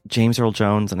James Earl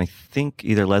Jones and I think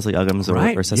either Leslie Uggams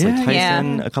Right, or Cecily yeah.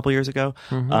 Tyson Yeah. a couple years ago.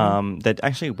 Mhm. That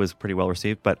actually was pretty well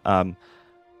received. But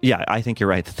yeah, I think you're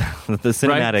right that the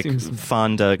cinematic Seems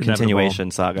Fonda inevitable. continuation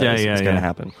saga Yeah, is yeah, going yeah. to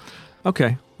happen.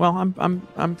 Okay. Well,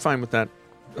 I'm fine with that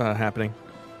happening.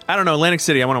 I don't know. Atlantic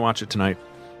City. I want to watch it tonight.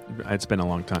 It's been a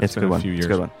long time. It's a been good one. few years. It's a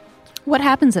good one. What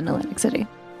happens in Atlantic City?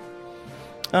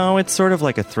 Oh, it's sort of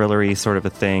like a thrillery sort of a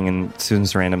thing, and Susan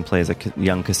Sarandon plays a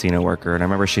young casino worker, and I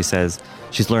remember she says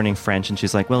she's learning French, and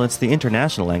she's like, well, it's the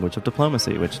international language of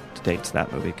diplomacy, which dates that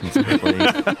movie considerably.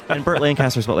 And Burt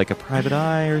Lancaster's what, like a private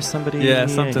eye or somebody? Yeah,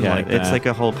 something like It's that. like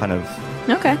a whole kind of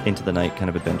Okay. into the night kind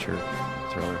of adventure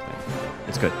thriller thing.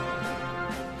 It's good.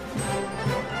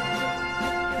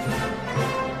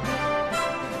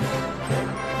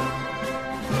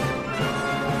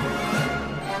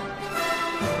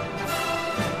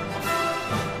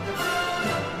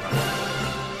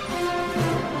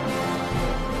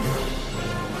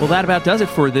 Well, that about does it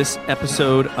for this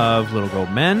episode of Little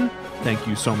Gold Men. Thank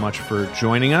you so much for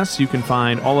joining us. You can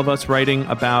find all of us writing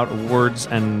about awards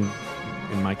and,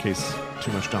 in my case,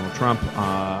 Too Much Donald Trump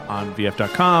on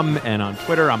VF.com and on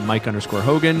Twitter. I'm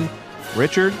Mike_Hogan,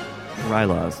 Richard,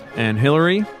 Rylaws. and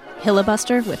Hillary,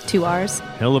 Hillabuster with 2 R's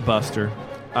Hillabuster,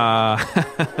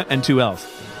 and 2 L's.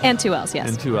 and 2 L's, yes.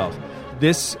 And 2 L's.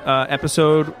 This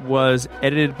episode was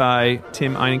edited by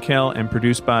Tim Einenkel and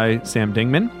produced by Sam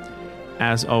Dingman.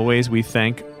 As always, we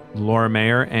thank Laura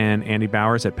Mayer and Andy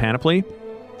Bowers at Panoply.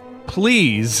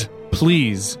 Please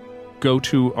go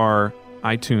to our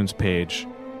iTunes page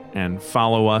and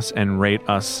follow us and rate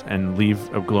us and leave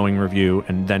a glowing review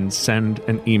and then send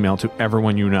an email to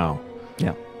everyone you know.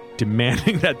 Yeah.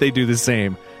 Demanding that they do the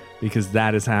same, because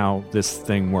that is how this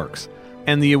thing works.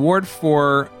 And the award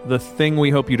for the thing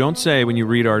we hope you don't say when you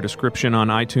read our description on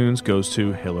iTunes goes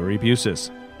to Hillary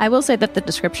Busis. I will say that the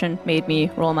description made me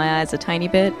roll my eyes a tiny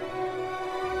bit.